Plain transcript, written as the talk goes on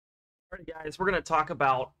Alright guys, we're going to talk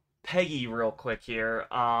about PEGY real quick here.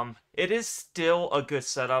 It is still a good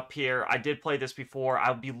setup here. I did play this before.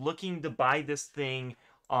 I'll be looking to buy this thing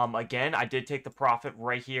again. I did take the profit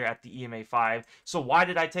right here at the EMA 5. So why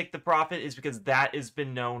did I take the profit? Is because that has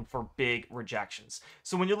been known for big rejections.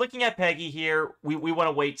 So when you're looking at PEGY here, we want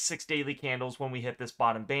to wait 6 daily candles when we hit this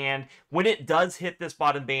bottom band. When it does hit this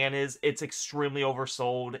bottom band, it's extremely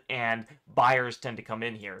oversold and buyers tend to come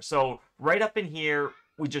in here. So right up in here,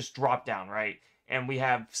 we just drop down, right? And we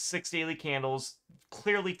have 6 daily candles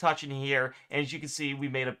clearly touching here. And as you can see, we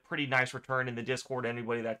made a pretty nice return in the Discord.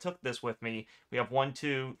 Anybody that took this with me, we have 1,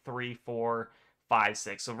 2, 3, 4, 5,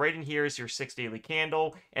 6. So right in here is your 6 daily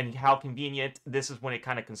candle, and how convenient. This is when it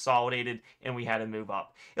kind of consolidated and we had to move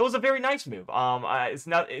up. It was a very nice move.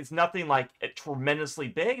 It's nothing like tremendously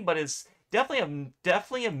big, but it's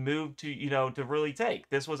definitely a move to really take.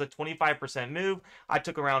 This was a 25% move. I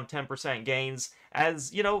took around 10% gains.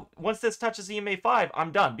 As you know, once this touches EMA 5,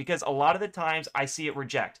 I'm done, because a lot of the times I see it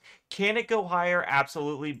reject. Can it go higher?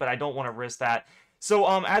 Absolutely, but I don't want to risk that.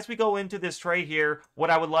 So as we go into this trade here, what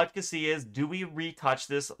I would like to see is, do we retouch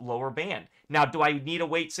this lower band? Now, do I need to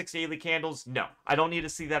wait 6 daily candles? No, I don't need to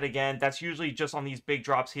see that again. That's usually just on these big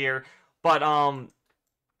drops here. But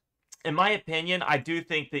in my opinion, I do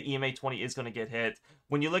think the EMA 20 is going to get hit.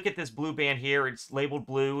 When you look at this blue band here, it's labeled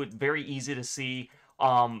blue. It's very easy to see.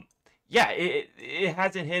 Yeah, it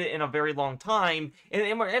hasn't hit it in a very long time.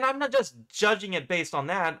 And I'm not just judging it based on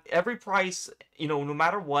that. Every price, no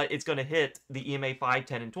matter what, it's going to hit the EMA 5,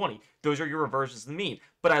 10, and 20. Those are your reverses to the mean.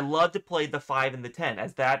 But I love to play the 5 and the 10,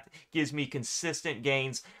 as that gives me consistent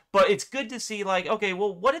gains. But it's good to see, like, okay,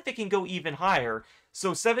 well, what if it can go even higher?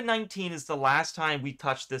 So 719 is the last time we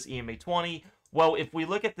touched this EMA 20. Well, if we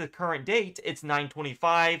look at the current date, it's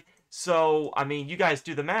 925. So, I mean, you guys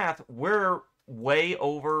do the math. We're way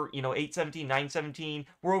over, 817, 917.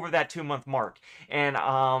 We're over that 2-month mark.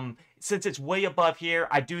 And since it's way above here,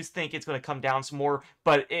 I do think it's going to come down some more.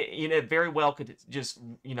 But it very well could just,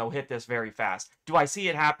 hit this very fast. Do I see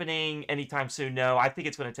it happening anytime soon? No. I think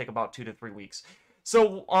it's going to take about 2 to 3 weeks.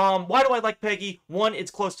 So, why do I like PEGY? One,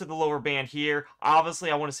 it's close to the lower band here.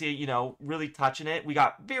 Obviously, I want to see it, really touching it. We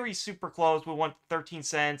got very super close. We won 13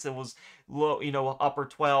 cents. It was low, upper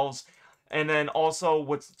 12s. And then also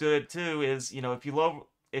what's good too is,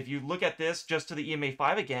 if you look at this just to the EMA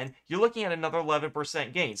 5 again, you're looking at another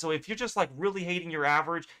 11% gain. So if you're just like really hating your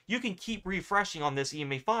average, you can keep refreshing on this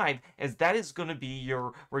EMA 5, as that is going to be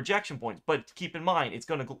your rejection points. But keep in mind, it's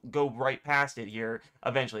going to go right past it here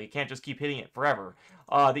eventually. You can't just keep hitting it forever.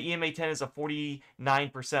 The EMA 10 is a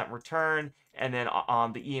 49% return. And then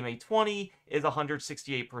on the EMA 20 is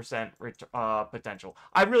 168% potential.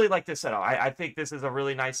 I really like this setup. I think this is a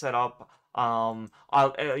really nice setup.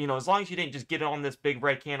 As long as you didn't just get on this big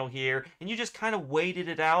red candle here and you just kind of waited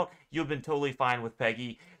it out, you've been totally fine with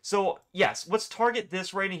PEGY. So yes, let's target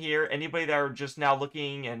this right in here. Anybody that are just now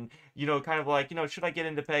looking and, kind of like, should I get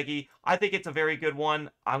into PEGY? I think it's a very good one.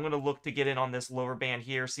 I'm going to look to get in on this lower band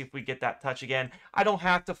here, see if we get that touch again. I don't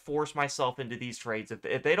have to force myself into these trades.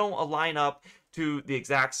 If they don't align up to the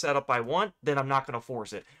exact setup I want, then I'm not going to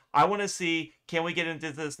force it. I want to see, can we get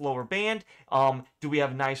into this lower band? Do we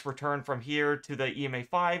have a nice return from here to the EMA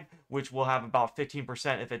 5, which will have about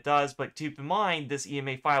 15% if it does. But keep in mind, this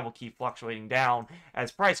EMA 5 will keep fluctuating down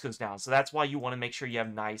as price goes down. So that's why you want to make sure you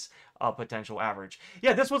have nice potential average.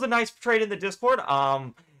 Yeah, this was a nice trade in the Discord.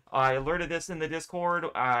 I alerted this in the Discord.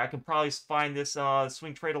 I can probably find this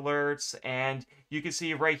swing trade alerts, and you can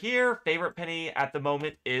see right here, favorite penny at the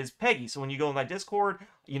moment is PEGY. So when you go in my Discord,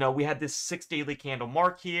 we had this 6 daily candle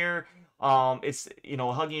mark here. It's,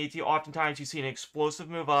 hugging AT. Oftentimes you see an explosive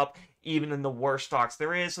move up, even in the worst stocks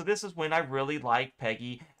there is. So this is when I really like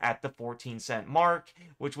PEGY at the 14-cent mark,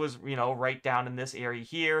 which was, right down in this area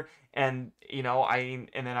here. And,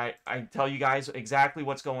 I tell you guys exactly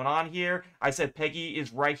what's going on here. I said PEGY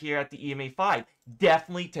is right here at the EMA 5.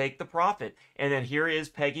 Definitely take the profit. And then here is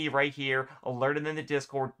PEGY right here, alerted in the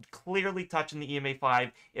Discord, clearly touching the EMA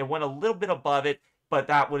 5. It went a little bit above it, but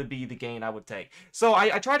that would be the gain I would take. So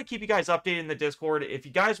I try to keep you guys updated in the Discord. If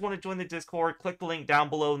you guys want to join the Discord, click the link down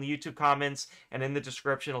below in the YouTube comments, and in the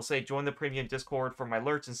description it'll say join the premium Discord for my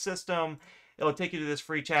alerts and system. It'll take you to this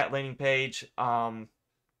free chat landing page.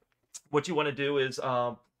 What you want to do is,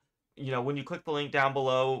 when you click the link down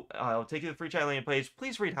below, it'll take you to the free chat landing page.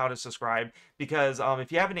 Please read how to subscribe, because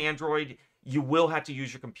if you have an Android, you will have to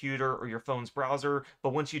use your computer or your phone's browser,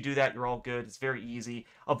 but once you do that, you're all good. It's very easy.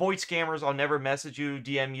 Avoid scammers. I'll never message you,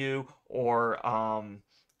 DM you, or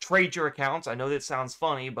trade your accounts. I know that sounds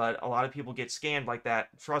funny, but a lot of people get scammed like that.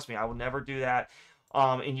 Trust me, I will never do that.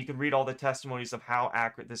 And you can read all the testimonies of how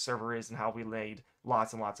accurate this server is and how we made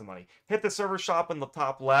lots and lots of money. Hit the server shop in the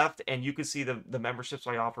top left, and you can see the memberships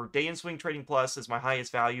I offer. Day and Swing Trading Plus is my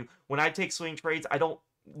highest value. When I take swing trades, I don't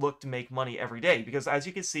look to make money every day because, as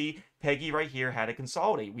you can see, PEGY right here had to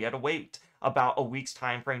consolidate. We had to wait about a week's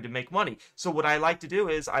time frame to make money. So what I like to do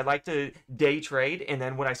is I like to day trade, and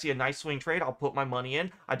then when I see a nice swing trade, I'll put my money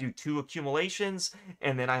in. I do 2 accumulations,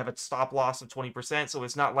 and then I have a stop loss of 20%. So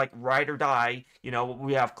it's not like ride or die. You know,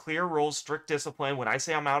 we have clear rules, strict discipline. When I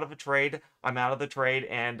say I'm out of a trade, I'm out of the trade,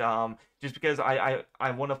 and just because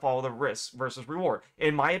I want to follow the risk versus reward.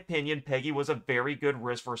 In my opinion, PEGY was a very good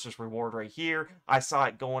risk versus reward right here. I saw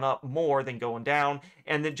it going up more than going down,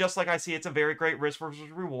 and then just like I see it's a very great risk versus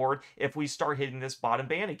reward if we start hitting this bottom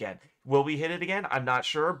band again. Will we hit it again? I'm not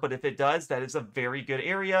sure, but if it does, that is a very good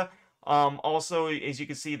area. Also, as you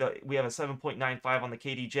can see, we have a 7.95 on the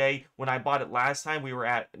KDJ. When I bought it last time, we were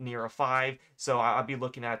at near a 5, so I'll be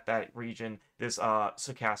looking at that region, this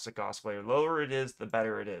stochastic oscillator. The lower it is, the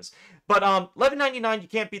better it is. But $11.99, you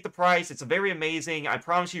can't beat the price. It's very amazing. I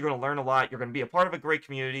promise you're going to learn a lot. You're going to be a part of a great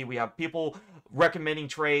community. We have people recommending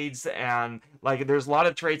trades, and like there's a lot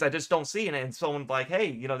of trades I just don't see in it, and someone's like, hey,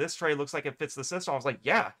 you know, this trade looks like it fits the system. I was like,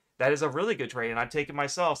 yeah, that is a really good trade, and I've taken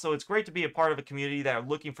myself. So it's great to be a part of a community that are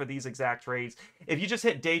looking for these exact trades. If you just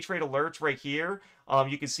hit day trade alerts right here,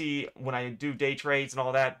 you can see when I do day trades and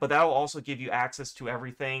all that, but that'll also give you access to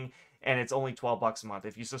everything, and it's only $12 a month.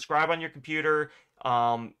 If you subscribe on your computer,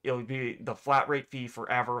 it'll be the flat rate fee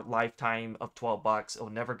forever, lifetime of $12.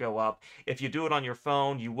 It'll never go up. If you do it on your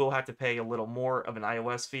phone, you will have to pay a little more of an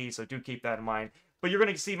iOS fee, so do keep that in mind. But you're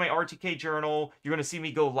going to see my RTK journal. You're going to see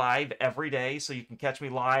me go live every day, so you can catch me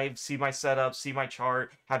live, see my setup, see my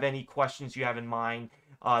chart, have any questions you have in mind.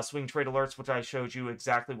 Swing trade alerts, which I showed you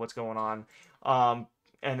exactly what's going on.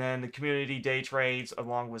 And then the community day trades,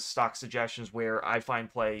 along with stock suggestions, where I find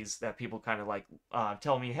plays that people kind of like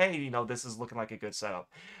tell me, hey, you know, this is looking like a good setup.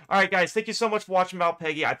 All right, guys, thank you so much for watching about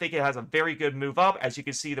PEGY. I think it has a very good move up. As you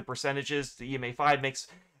can see, the percentages, the EMA 5 makes,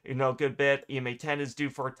 you know, a good bit. EMA 10 is due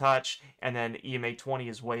for a touch, and then EMA 20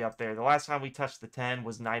 is way up there. The last time we touched the 10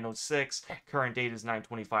 was 906. Current date is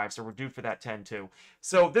 925, so we're due for that 10 too.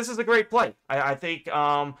 So this is a great play. I think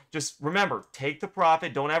just remember, take the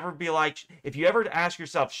profit. Don't ever be like, if you ever ask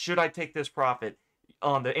yourself, should I take this profit?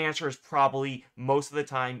 The answer is probably most of the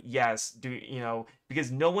time yes. You know,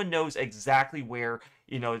 because no one knows exactly where,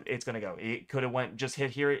 you know, it's going to go. It could have went just hit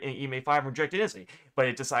here in EMA 5 and rejected instantly, but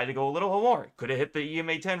it decided to go a little more. Could have hit the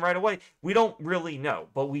EMA 10 right away. We don't really know,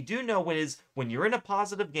 but we do know when you're in a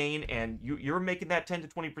positive gain and you're making that 10 to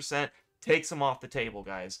 20%, take some off the table,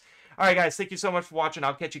 guys. All right, guys, thank you so much for watching.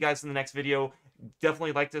 I'll catch you guys in the next video.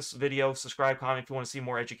 Definitely like this video, subscribe, comment if you want to see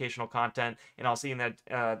more educational content, and I'll see you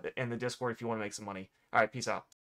in the Discord if you want to make some money. All right, peace out.